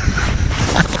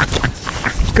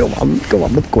 Go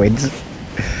on the quids.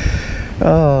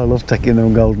 Oh, I love taking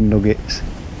them golden nuggets.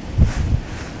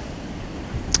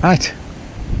 Right,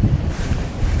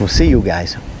 we'll see you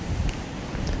guys.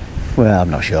 Well, I'm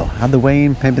not sure. Have the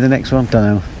weigh-in, maybe the next one, don't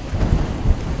know.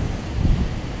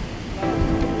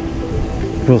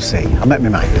 We'll see, I'll make my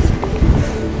mind.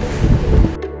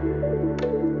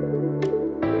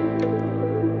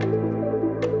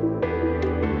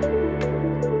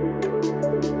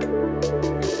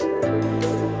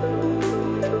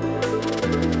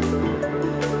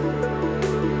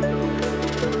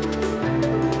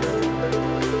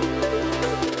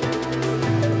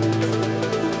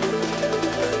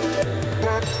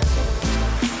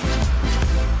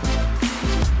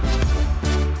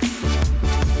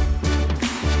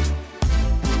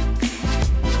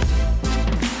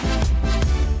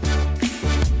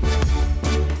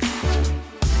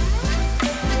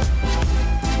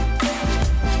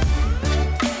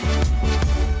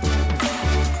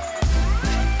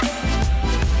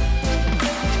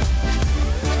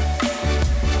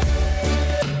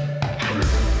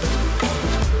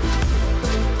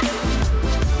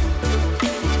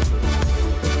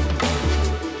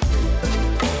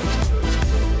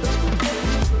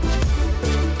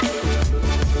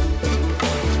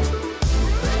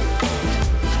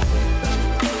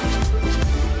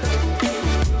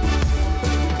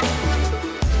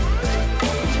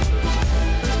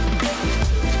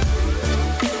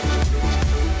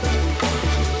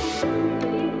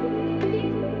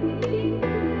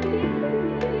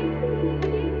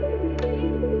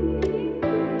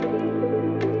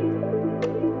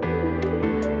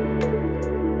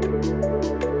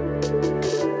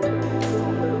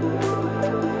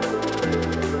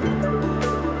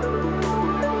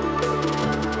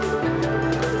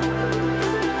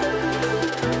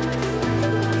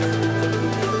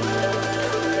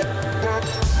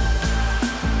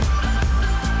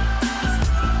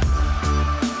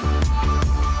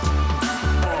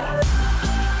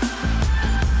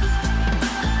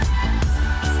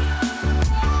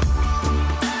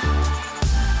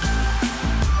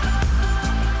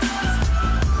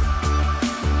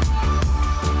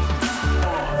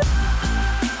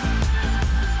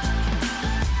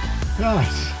 Right,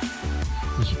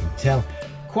 as you can tell,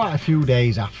 quite a few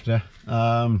days after, so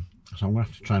I'm going to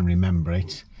have to try and remember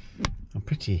it. I'm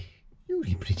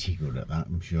usually pretty good at that,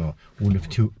 I'm sure. One or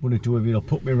two of you will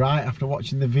put me right after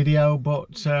watching the video,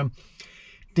 but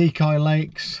Decoy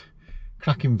Lakes,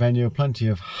 cracking venue, plenty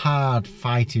of hard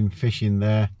fighting fish in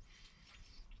there.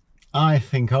 I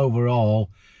think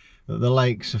overall that the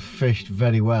lakes have fished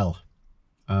very well.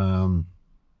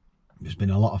 There's been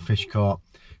a lot of fish caught,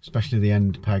 especially the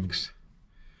end pegs,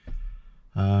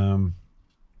 and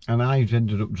I've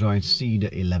ended up drawing seed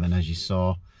at 11, as you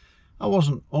saw. I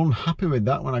wasn't unhappy with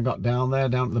that when I got down there,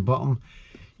 down at the bottom.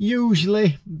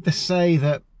 Usually they say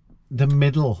that the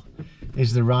middle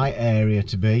is the right area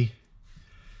to be.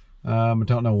 I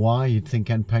don't know why. You'd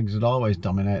think end pegs would always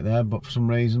dominate there, but for some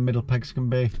reason middle pegs can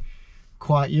be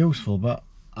quite useful, but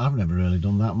I've never really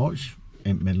done that much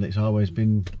in middle. It's always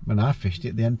been, when I fished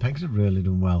it, the end pegs have really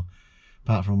done well,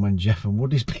 apart from when Jeff and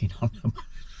Woody's been on them.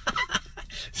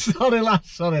 Sorry lads,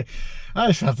 sorry, I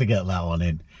just have to get that one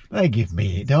in. They give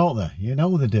me it, don't they? You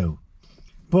know they do.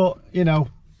 But you know,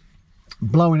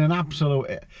 blowing an absolute,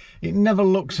 it never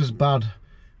looks as bad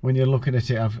when you're looking at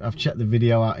it. I've checked the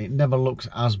video out, it never looks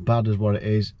as bad as what it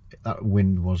is. That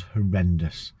wind was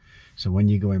horrendous. So when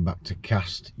you're going back to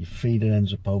cast, your feeder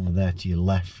ends up over there to your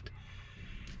left.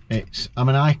 I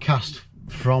mean, I cast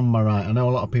from my right. I know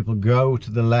a lot of people go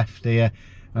to the left here.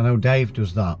 I know Dave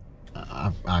does that.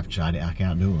 I've tried it, I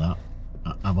can't do that.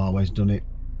 I've always done it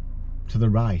to the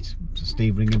right. So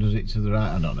Steve Ringer does it to the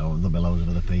right. I don't know, there'll be loads of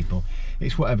other people.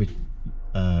 It's whatever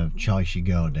choice you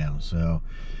go down. So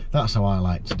that's how I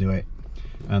like to do it.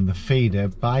 And the feeder,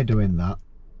 by doing that,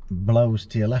 blows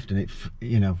to your left, and it,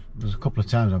 you know, there's a couple of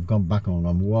times I've gone back and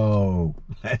gone, whoa,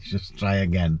 let's just try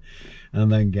again,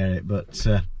 and then get it. But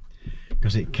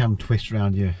because it can twist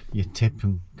around your tip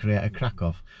and create a crack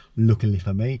off. Luckily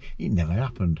for me, it never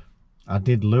happened. I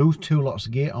did lose 2 lots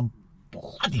of gear on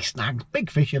bloody snags,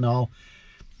 big fish and all.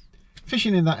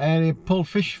 Fishing in that area, pulled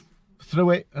fish through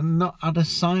it and not had a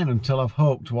sign until I've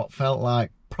hooked what felt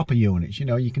like proper units. You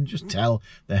know, you can just tell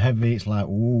they're heavy. It's like,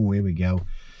 ooh, here we go.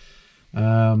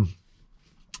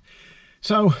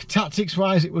 So tactics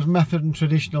wise, it was method and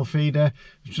traditional feeder.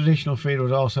 The traditional feeder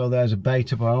was also there as a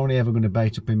bait up. I'm only ever going to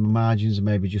bait up in my margins and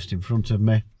maybe just in front of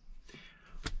me.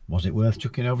 Was it worth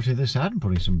chucking over to the side and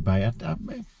putting some bait?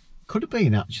 It could have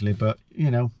been actually, but you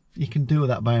know, you can do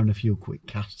that by having a few quick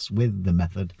casts with the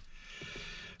method.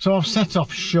 So I've set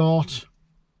off short,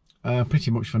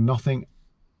 pretty much for nothing.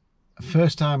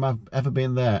 First time I've ever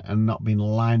been there and not been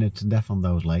linered to death on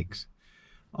those lakes.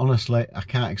 Honestly, I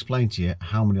can't explain to you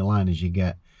how many liners you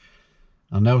get.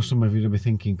 I know some of you will be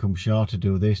thinking, come short to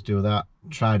do this, do that.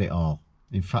 Tried it all.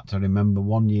 In fact, I remember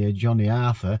one year Johnny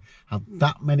Arthur had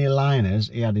that many liners,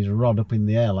 he had his rod up in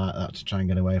the air like that to try and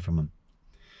get away from them.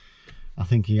 I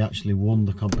think he actually won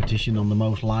the competition on the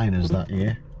most liners that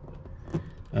year.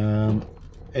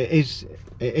 It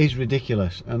is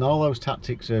ridiculous, and all those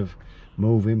tactics of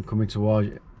moving, coming towards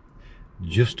you,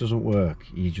 just doesn't work.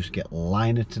 You just get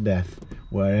linered to death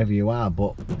wherever you are.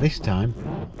 But this time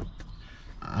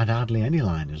I had hardly any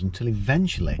liners until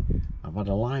eventually I've had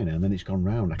a liner and then it's gone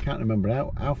round. I can't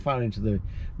remember how far into the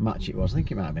match it was. I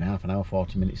think it might have been half an hour,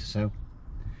 40 minutes or so.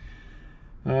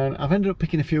 And I've ended up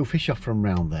picking a few fish off from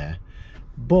round there,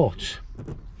 but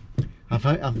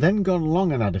I've then gone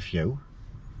long and had a few,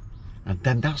 and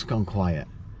then that's gone quiet.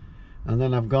 And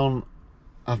then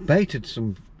I've baited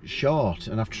some short,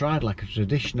 and I've tried like a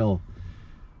traditional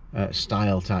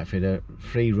style type feeder,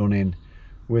 free running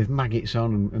with maggots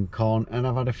on and corn, and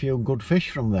I've had a few good fish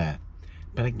from there.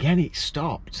 But again, it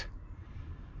stopped.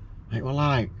 It was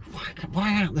like,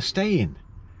 why aren't they staying?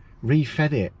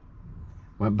 Refed it,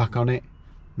 went back on it,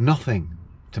 nothing.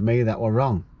 To me, that were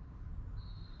wrong.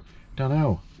 Don't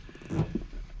know.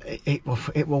 It was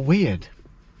weird.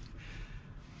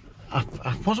 I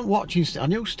wasn't watching. I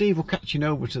knew Steve was catching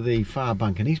over to the far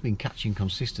bank, and he's been catching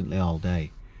consistently all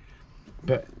day.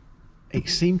 But it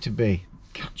seemed to be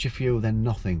catch a few, then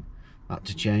nothing. Had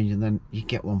to change, and then you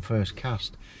get one first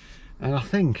cast. And I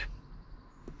think,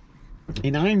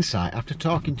 in hindsight, after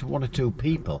talking to one or two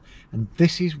people, and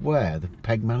this is where the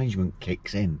peg management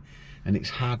kicks in, and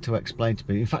it's hard to explain to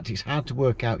people. In fact, it's hard to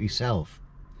work out yourself.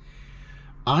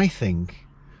 I think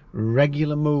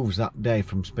regular moves that day,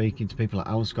 from speaking to people like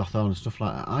Alan Scotthorne and stuff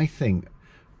like that, I think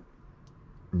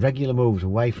regular moves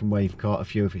away from where you've caught a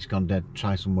few, if it's gone dead,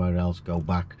 try somewhere else, go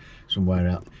back somewhere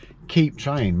else, keep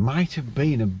trying, might have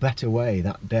been a better way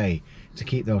that day to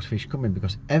keep those fish coming.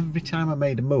 Because every time I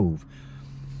made a move,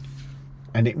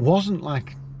 and it wasn't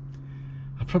like,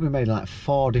 I probably made like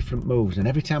 4 different moves, and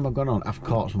every time I've gone on, I've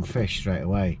caught some fish straight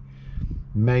away.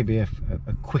 Maybe a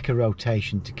quicker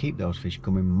rotation to keep those fish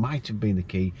coming might have been the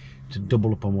key to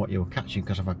double up on what you were catching,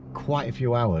 because I've had quite a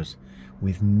few hours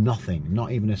with nothing,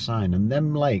 not even a sign, and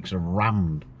them lakes are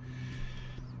rammed.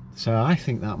 So I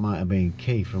think that might have been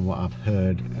key from what I've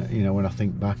heard. You know, when I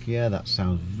think back, yeah, that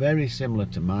sounds very similar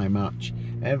to my match.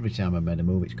 Every time I made a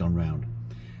move, it's gone round.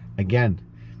 Again,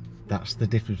 that's the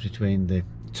difference between the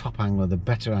top angler, the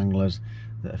better anglers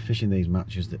that are fishing these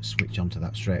matches, that switch onto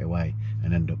that straight away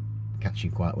and end up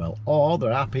catching quite well. Or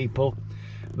there are people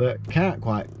that can't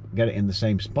quite get it in the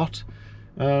same spot,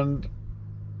 and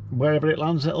wherever it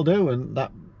lands it'll do, and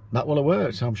that will have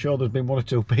worked. So I'm sure there's been 1 or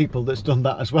 2 people that's done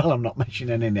that as well. I'm not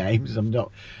mentioning any names, I'm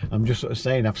just sort of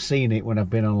saying I've seen it when I've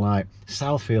been on like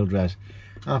Southfield res.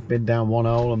 I've been down one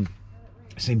hole and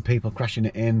seen people crashing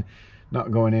it in,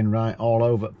 not going in right, all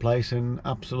over the place, and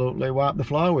absolutely wiped the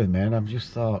floor with me. And I've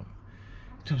just thought,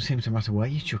 it doesn't seem to matter where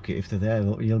you chuck it, if they're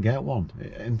there you'll get one.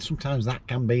 And sometimes that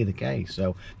can be the case.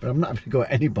 So, but I'm not going to go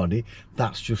at anybody.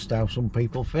 That's just how some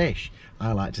people fish.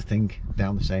 I like to think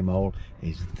down the same hole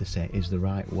is the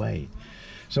right way.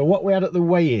 So what we had at the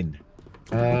weigh-in,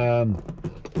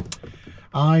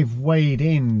 I've weighed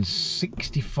in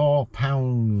 64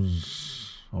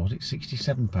 pounds, or was it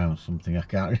 67 pounds something, I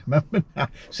can't remember now.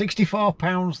 64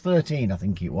 pounds 13 I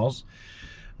think it was.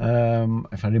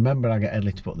 If I remember, I get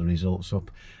Edley to put the results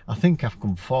up. I think I've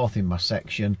come 4th in my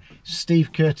section.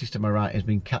 Steve Curtis to my right has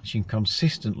been catching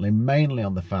consistently, mainly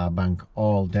on the far bank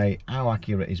all day. How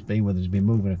accurate he's been, whether he's been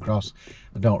moving across,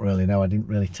 I don't really know. I didn't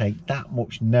really take that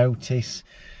much notice.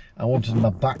 I wanted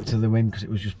my back to the wind because it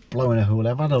was just blowing a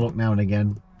hula. I've had a look now and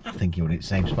again. I think he was in the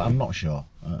same spot. I'm not sure.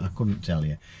 I couldn't tell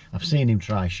you. I've seen him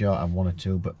try short, I've 1 or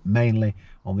 2, but mainly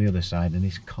on the other side, and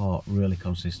he's caught really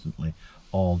consistently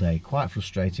all day. Quite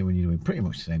frustrating when you're doing pretty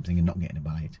much the same thing and not getting a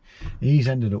bite. He's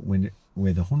ended up with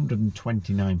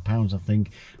 129 pounds I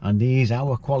think, and he's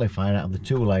our qualifier out of the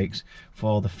 2 lakes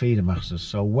for the Feedermasters.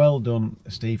 So well done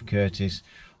Steve Curtis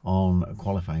on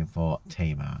qualifying for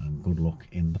Tamar, and good luck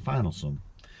in the final, son.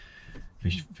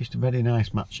 Fished a very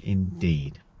nice match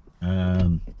indeed.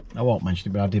 I won't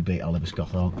mention it, but I did beat Oliver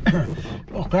Scotthorne.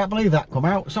 Oh, can't believe that come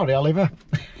out. Sorry, Oliver.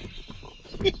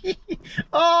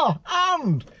 Oh,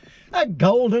 and a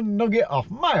golden nugget off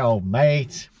my old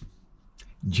mate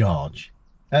George,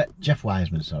 Jeff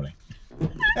Wiseman, sorry.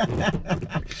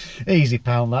 Easy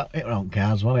pound that. It were on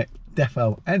cards, wasn't it?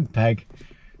 Defo, end peg,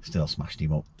 Still smashed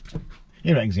him up.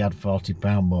 He reckons he had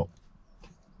 £40, but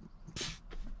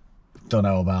don't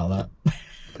know about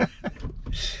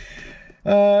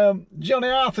that. Johnny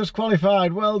Arthur's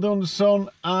qualified. Well done, son.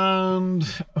 And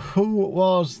who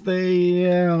was the...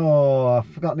 oh, I've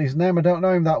forgotten his name. I don't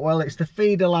know him that well. It's the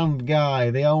Feederland guy,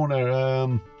 the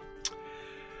owner.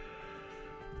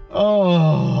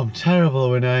 Oh, I'm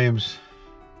terrible with names.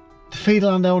 The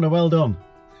Feederland owner, well done.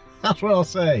 That's what I'll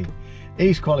say.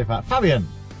 He's qualified. Fabian.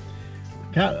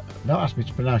 Don't ask me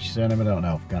to pronounce your surname, I don't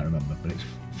know. Can't remember, but it's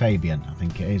Fabian, I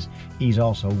think it is. He's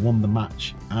also won the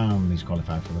match and he's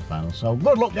qualified for the final. So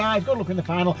good luck, guys. Good luck in the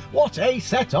final. What a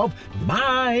set of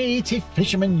mighty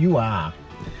fishermen you are.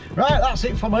 Right, that's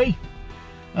it for me.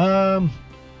 I've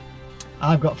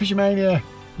got Fishomania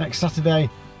next Saturday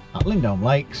at Lindholm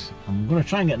Lakes. I'm going to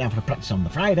try and get down for a practice on the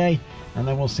Friday, and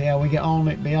then we'll see how we get on.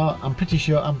 I'm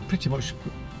pretty much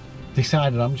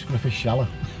decided I'm just going to fish shallow.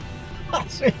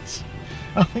 That's it.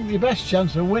 I think the best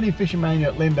chance of winning Fishomania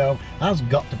at Lindholm has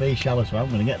got to be shallow, so I'm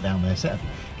going to get down there,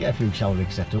 get a few shallow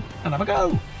rigs set up and have a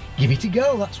go. Give it a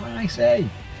go, that's what I say.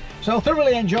 So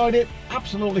thoroughly enjoyed it,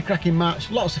 absolutely cracking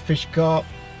match, lots of fish caught.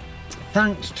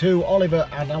 Thanks to Oliver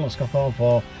and Alan Scawthorne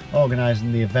for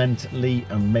organising the event. Lee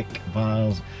and Mick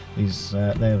Viles,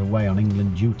 they're away on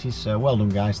England duties, so well done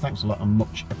guys, thanks a lot and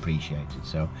much appreciated.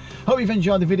 So hope you've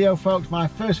enjoyed the video, folks. My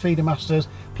first Feedermasters,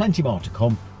 plenty more to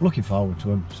come, looking forward to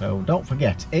them. So don't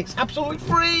forget, it's absolutely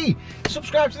free.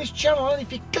 Subscribe to this channel, and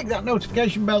if you click that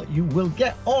notification bell, you will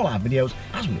get all our videos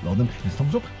as we upload them. And a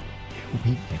thumbs up would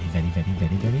be very, very, very,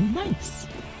 very, very nice,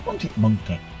 won't it,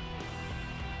 monkey?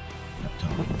 Not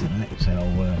talking tonight,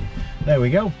 so there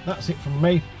we go. That's it from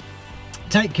me.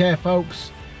 Take care,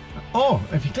 folks. Oh,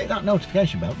 if you click that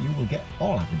notification bell, you will get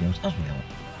all our videos as well.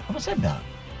 Have I said that?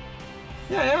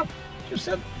 Yeah, I have. Just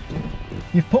said.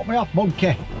 You've put me off,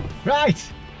 monkey.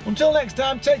 Right. Until next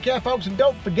time, take care, folks, and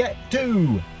don't forget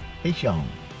to fish on.